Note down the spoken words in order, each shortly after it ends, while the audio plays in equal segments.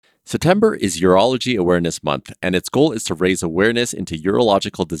September is Urology Awareness Month, and its goal is to raise awareness into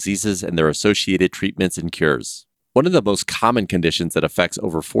urological diseases and their associated treatments and cures. One of the most common conditions that affects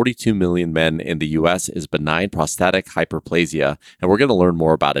over 42 million men in the US is benign prostatic hyperplasia, and we're going to learn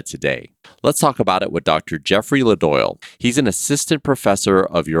more about it today. Let's talk about it with Dr. Jeffrey LaDoyle. He's an assistant professor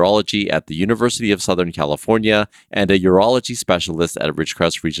of urology at the University of Southern California and a urology specialist at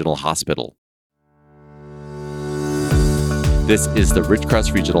Ridgecrest Regional Hospital. This is the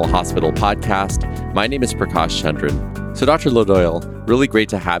Ridgecrest Regional Hospital podcast. My name is Prakash Chandran. So Dr. LaDoyle, really great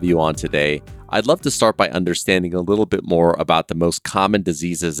to have you on today. I'd love to start by understanding a little bit more about the most common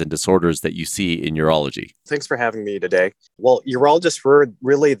diseases and disorders that you see in urology. Thanks for having me today. Well, urologists, we're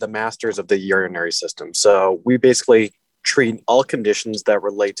really the masters of the urinary system. So we basically treat all conditions that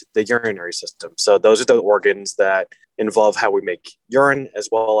relate to the urinary system. So those are the organs that involve how we make urine, as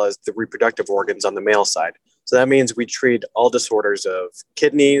well as the reproductive organs on the male side. So that means we treat all disorders of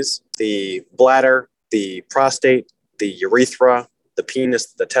kidneys, the bladder, the prostate, the urethra, the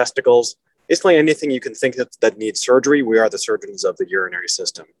penis, the testicles. Basically anything you can think that needs surgery, we are the surgeons of the urinary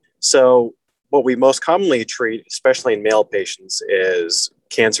system. So what we most commonly treat, especially in male patients, is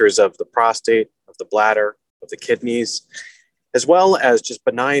cancers of the prostate, of the bladder, of the kidneys, as well as just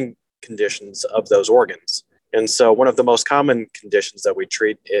benign conditions of those organs. And so one of the most common conditions that we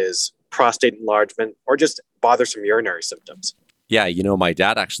treat is prostate enlargement or just bothersome urinary symptoms. Yeah, my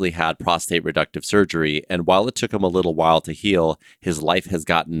dad actually had prostate reductive surgery, and while it took him a little while to heal, his life has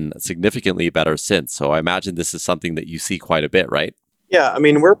gotten significantly better since. So I imagine this is something that you see quite a bit, right? Yeah,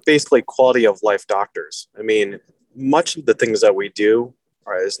 we're basically quality of life doctors. Much of the things that we do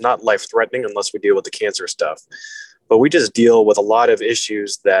is not life-threatening unless we deal with the cancer stuff. But we just deal with a lot of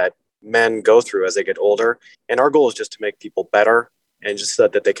issues that men go through as they get older. And our goal is just to make people better and just so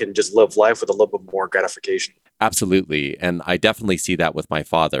that they can just live life with a little bit more gratification. Absolutely. And I definitely see that with my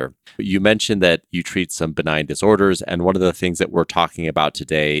father. You mentioned that you treat some benign disorders. And one of the things that we're talking about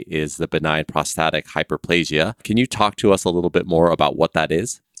today is the benign prostatic hyperplasia. Can you talk to us a little bit more about what that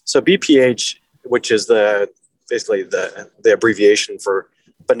is? So BPH, which is basically the abbreviation for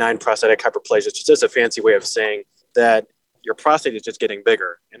benign prostatic hyperplasia, it's just a fancy way of saying that your prostate is just getting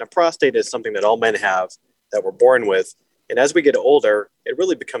bigger. And a prostate is something that all men have, that we're born with. And as we get older, it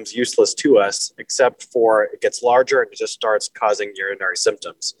really becomes useless to us, except for it gets larger and it just starts causing urinary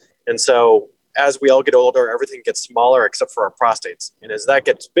symptoms. And so as we all get older, everything gets smaller except for our prostates. And as that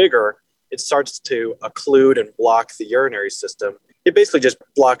gets bigger, it starts to occlude and block the urinary system. It basically just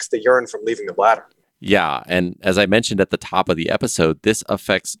blocks the urine from leaving the bladder. Yeah. And as I mentioned at the top of the episode, this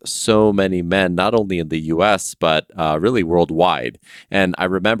affects so many men, not only in the US, but really worldwide. And I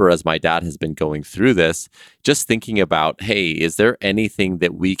remember as my dad has been going through this, just thinking about, hey, is there anything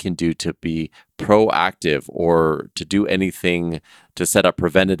that we can do to be proactive or to do anything to set up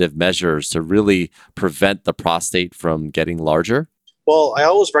preventative measures to really prevent the prostate from getting larger? Well, I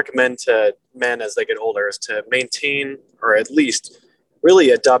always recommend to men as they get older is to maintain or at least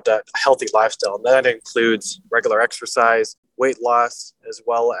really adopt a healthy lifestyle. And that includes regular exercise, weight loss, as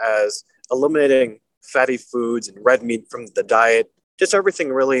well as eliminating fatty foods and red meat from the diet, just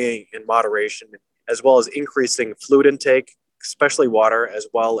everything really in moderation, as well as increasing fluid intake, especially water, as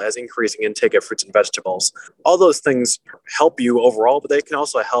well as increasing intake of fruits and vegetables. All those things help you overall, but they can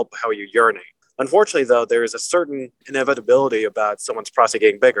also help how you urinate. Unfortunately, though, there is a certain inevitability about someone's prostate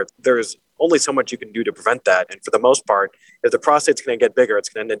getting bigger. There's only so much you can do to prevent that. And for the most part, if the prostate's going to get bigger, it's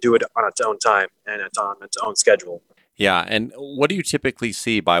going to do it on its own time and it's on its own schedule. Yeah. And what do you typically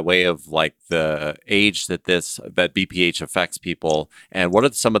see by way of like the age that BPH affects people? And what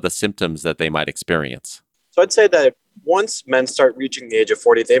are some of the symptoms that they might experience? So I'd say that once men start reaching the age of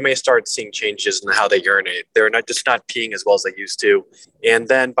 40, they may start seeing changes in how they urinate. They're not peeing as well as they used to. And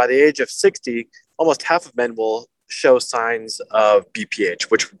then by the age of 60, almost half of men will show signs of BPH,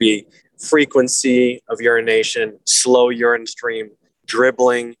 which would be frequency of urination, slow urine stream,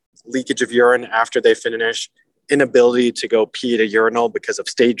 dribbling, leakage of urine after they finish, inability to go pee at a urinal because of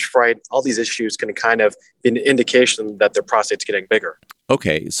stage fright. All these issues can kind of be an indication that their prostate's getting bigger.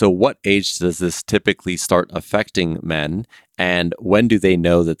 Okay, so what age does this typically start affecting men, and when do they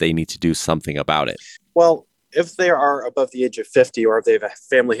know that they need to do something about it? Well, if they are above the age of 50 or if they have a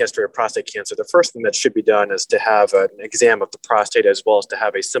family history of prostate cancer, the first thing that should be done is to have an exam of the prostate as well as to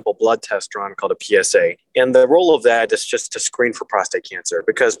have a simple blood test drawn called a PSA. And the role of that is just to screen for prostate cancer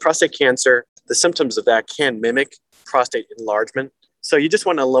because prostate cancer, the symptoms of that can mimic prostate enlargement. So you just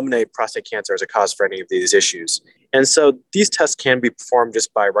want to eliminate prostate cancer as a cause for any of these issues. And so these tests can be performed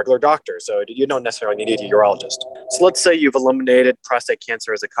just by a regular doctor. So you don't necessarily need a urologist. So let's say you've eliminated prostate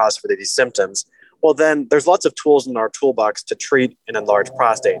cancer as a cause for these symptoms. well, then there's lots of tools in our toolbox to treat an enlarged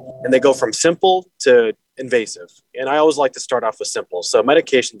prostate. And they go from simple to invasive. And I always like to start off with simple. So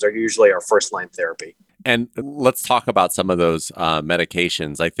medications are usually our first line therapy. And let's talk about some of those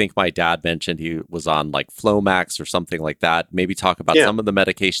medications. I think my dad mentioned he was on like Flomax or something like that. Maybe talk about Yeah. some of the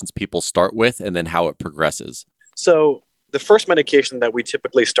medications people start with and then how it progresses. So the first medication that we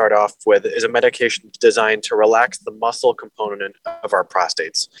typically start off with is a medication designed to relax the muscle component of our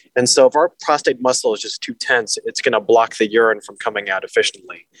prostates. And so if our prostate muscle is just too tense, it's going to block the urine from coming out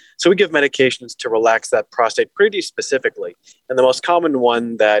efficiently. So we give medications to relax that prostate pretty specifically. And the most common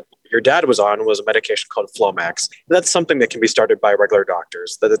one that your dad was on was a medication called Flomax. And that's something that can be started by regular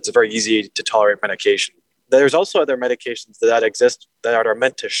doctors, that it's a very easy to tolerate medication. There's also other medications that exist that are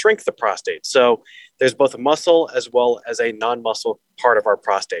meant to shrink the prostate. So there's both a muscle as well as a non-muscle part of our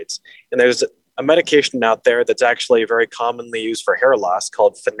prostates. And there's a medication out there that's actually very commonly used for hair loss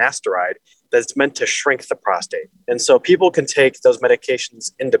called finasteride that's meant to shrink the prostate. And so people can take those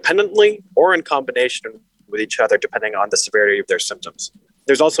medications independently or in combination with each other, depending on the severity of their symptoms.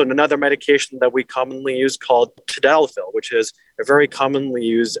 There's also another medication that we commonly use called tadalafil, which is a very commonly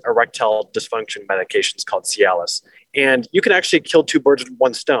used erectile dysfunction medication called Cialis. And you can actually kill two birds with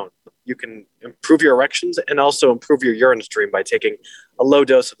one stone. You can improve your erections and also improve your urine stream by taking a low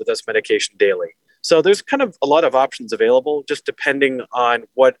dose of this medication daily. So there's kind of a lot of options available, just depending on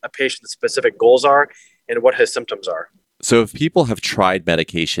what a patient's specific goals are and what his symptoms are. So if people have tried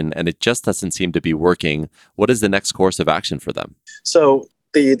medication and it just doesn't seem to be working, what is the next course of action for them? So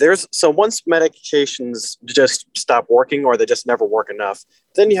once medications just stop working or they just never work enough,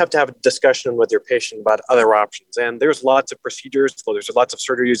 then you have to have a discussion with your patient about other options. And there's lots of procedures, so there's lots of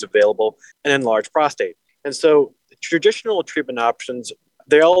surgeries available in enlarged prostate. And so traditional treatment options,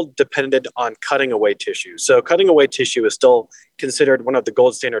 they all depended on cutting away tissue. So cutting away tissue is still considered one of the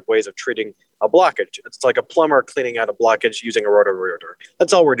gold standard ways of treating a blockage. It's like a plumber cleaning out a blockage using a roto-rooter.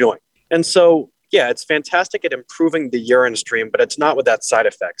 That's all we're doing. And so, yeah, it's fantastic at improving the urine stream, but it's not without side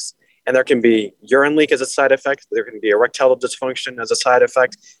effects. And there can be urine leak as a side effect. There can be erectile dysfunction as a side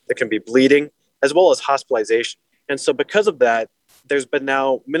effect. There can be bleeding, as well as hospitalization. And so because of that, there's been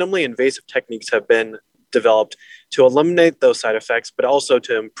now minimally invasive techniques have been developed to eliminate those side effects, but also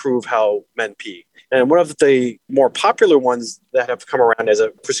to improve how men pee. And one of the more popular ones that have come around is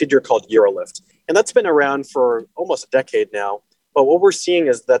a procedure called UroLift. And that's been around for almost a decade now. But what we're seeing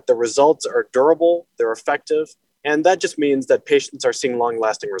is that the results are durable, they're effective, and that just means that patients are seeing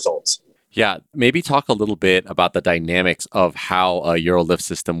long-lasting results. Yeah, maybe talk a little bit about the dynamics of how a UroLift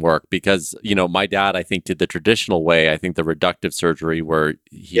system work because, my dad, I think, did the traditional way, I think the reductive surgery where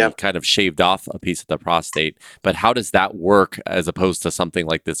he kind of shaved off a piece of the prostate. But how does that work as opposed to something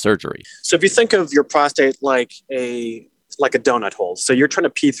like this surgery? So if you think of your prostate like a donut hole. So you're trying to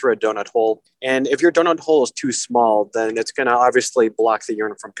pee through a donut hole. And if your donut hole is too small, then it's going to obviously block the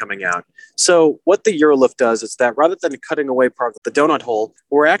urine from coming out. So what the UroLift does is that rather than cutting away part of the donut hole,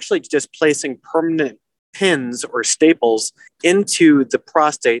 we're actually just placing permanent pins or staples into the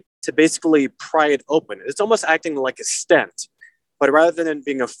prostate to basically pry it open. It's almost acting like a stent. But rather than it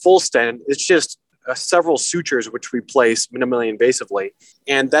being a full stent, it's just several sutures which we place minimally invasively,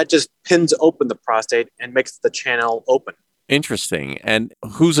 and that just pins open the prostate and makes the channel open. Interesting. And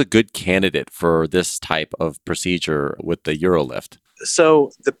who's a good candidate for this type of procedure with the UroLift? So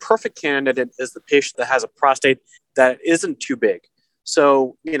the perfect candidate is the patient that has a prostate that isn't too big.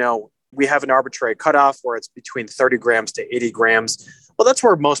 So, we have an arbitrary cutoff where it's between 30 grams to 80 grams. Well, that's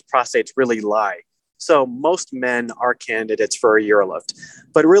where most prostates really lie. So most men are candidates for a UroLift.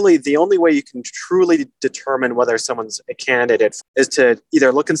 But really, the only way you can truly determine whether someone's a candidate is to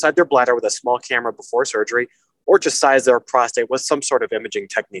either look inside their bladder with a small camera before surgery or to size their prostate with some sort of imaging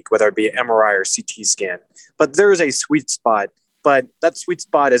technique, whether it be MRI or CT scan. But there is a sweet spot. But that sweet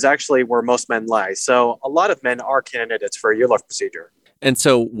spot is actually where most men lie. So a lot of men are candidates for a UroLift procedure. And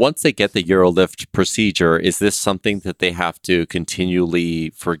so once they get the UroLift procedure, is this something that they have to continually,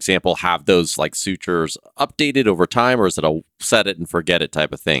 for example, have those like sutures updated over time, or is it a set it and forget it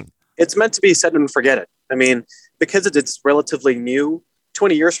type of thing? It's meant to be set and forget it. I mean, because it's relatively new,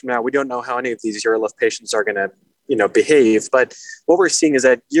 20 years from now, we don't know how any of these UroLift patients are going to, behave. But what we're seeing is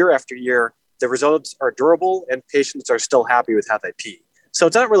that year after year, the results are durable and patients are still happy with how they pee. So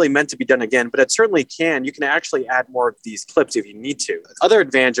it's not really meant to be done again, but it certainly can. You can actually add more of these clips if you need to. The other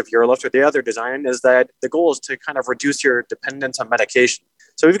advantage of UroLift or the other design is that the goal is to kind of reduce your dependence on medication.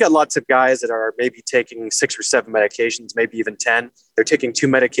 So we've got lots of guys that are maybe taking 6 or 7 medications, maybe even 10. They're taking 2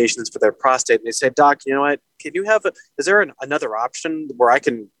 medications for their prostate. And they say, Doc, you know what? Is there another option where I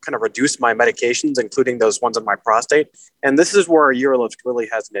can kind of reduce my medications, including those ones on my prostate? And this is where UroLift really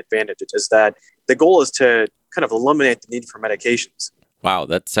has an advantage, is that the goal is to kind of eliminate the need for medications. Wow,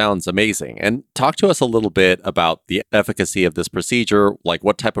 that sounds amazing. And talk to us a little bit about the efficacy of this procedure, like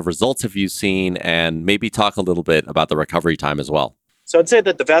what type of results have you seen, and maybe talk a little bit about the recovery time as well. So I'd say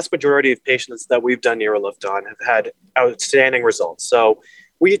that the vast majority of patients that we've done UroLift on have had outstanding results. So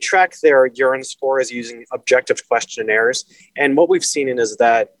we track their urine scores using objective questionnaires. And what we've seen is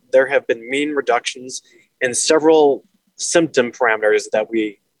that there have been mean reductions in several symptom parameters that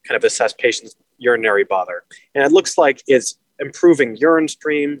we kind of assess patients' urinary bother. And it looks like it's improving urine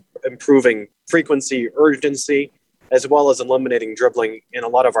stream, improving frequency, urgency, as well as eliminating dribbling in a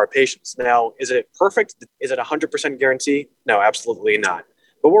lot of our patients. Now, is it perfect? Is it 100% guarantee? No, absolutely not.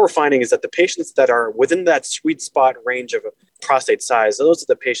 But what we're finding is that the patients that are within that sweet spot range of prostate size, those are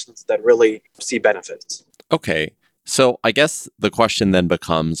the patients that really see benefits. Okay. So I guess the question then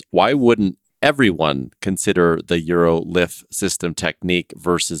becomes, why wouldn't everyone consider the UroLift system technique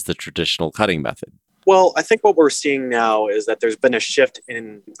versus the traditional cutting method? Well, I think what we're seeing now is that there's been a shift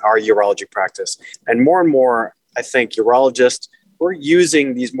in our urology practice. And more, I think urologists, we're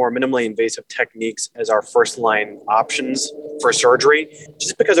using these more minimally invasive techniques as our first line options for surgery,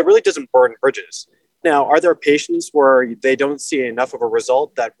 just because it really doesn't burn bridges. Now, are there patients where they don't see enough of a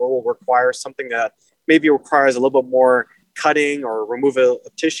result that will require something that maybe requires a little bit more cutting or removal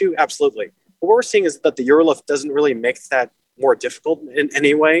of tissue? Absolutely. But what we're seeing is that the UroLift doesn't really make that more difficult in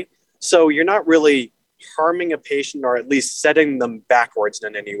any way. So you're not really harming a patient or at least setting them backwards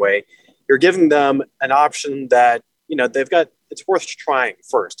in any way. You're giving them an option that, it's worth trying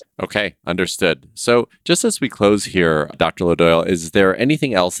first. Okay, understood. So just as we close here, Dr. Lodoyle, is there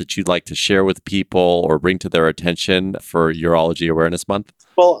anything else that you'd like to share with people or bring to their attention for Urology Awareness Month?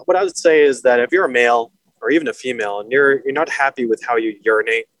 Well, what I would say is that if you're a male or even a female and you're not happy with how you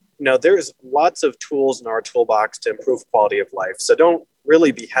urinate, there's lots of tools in our toolbox to improve quality of life. So don't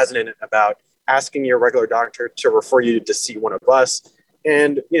really be hesitant about asking your regular doctor to refer you to see one of us.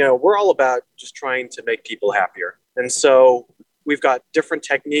 And, we're all about just trying to make people happier. And so we've got different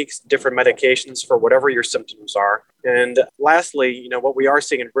techniques, different medications for whatever your symptoms are. And lastly, what we are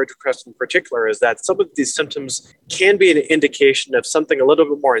seeing in Ridgecrest in particular is that some of these symptoms can be an indication of something a little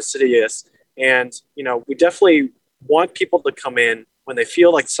bit more insidious. And, we definitely want people to come in when they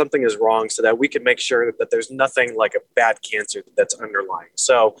feel like something is wrong so that we can make sure that there's nothing like a bad cancer that's underlying.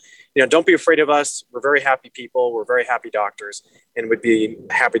 So, don't be afraid of us. We're very happy people. We're very happy doctors, and would be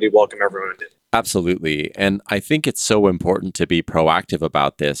happy to welcome everyone in. Absolutely. And I think it's so important to be proactive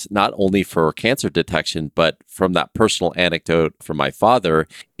about this, not only for cancer detection, but from that personal anecdote from my father,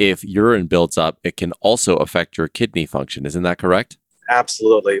 if urine builds up, it can also affect your kidney function. Isn't that correct?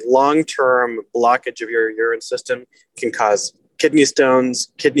 Absolutely. Long-term blockage of your urine system can cause kidney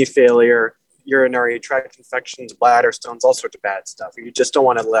stones, kidney failure, urinary tract infections, bladder stones, all sorts of bad stuff. You just don't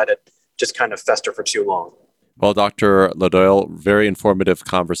want to let it just kind of fester for too long. Well, Dr. Lodoyle, very informative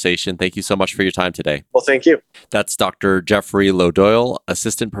conversation. Thank you so much for your time today. Well, thank you. That's Dr. Jeffrey Lodoyle,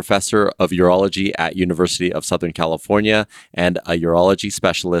 Assistant Professor of Urology at University of Southern California and a urology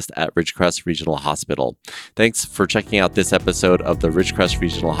specialist at Ridgecrest Regional Hospital. Thanks for checking out this episode of the Ridgecrest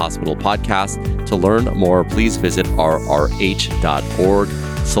Regional Hospital podcast. To learn more, please visit rrh.org.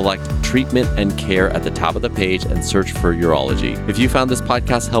 Select treatment and care at the top of the page and search for urology. If you found this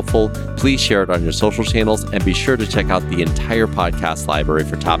podcast helpful, please share it on your social channels and be sure to check out the entire podcast library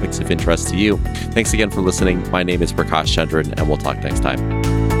for topics of interest to you. Thanks again for listening. My name is Prakash Chandran, and we'll talk next time.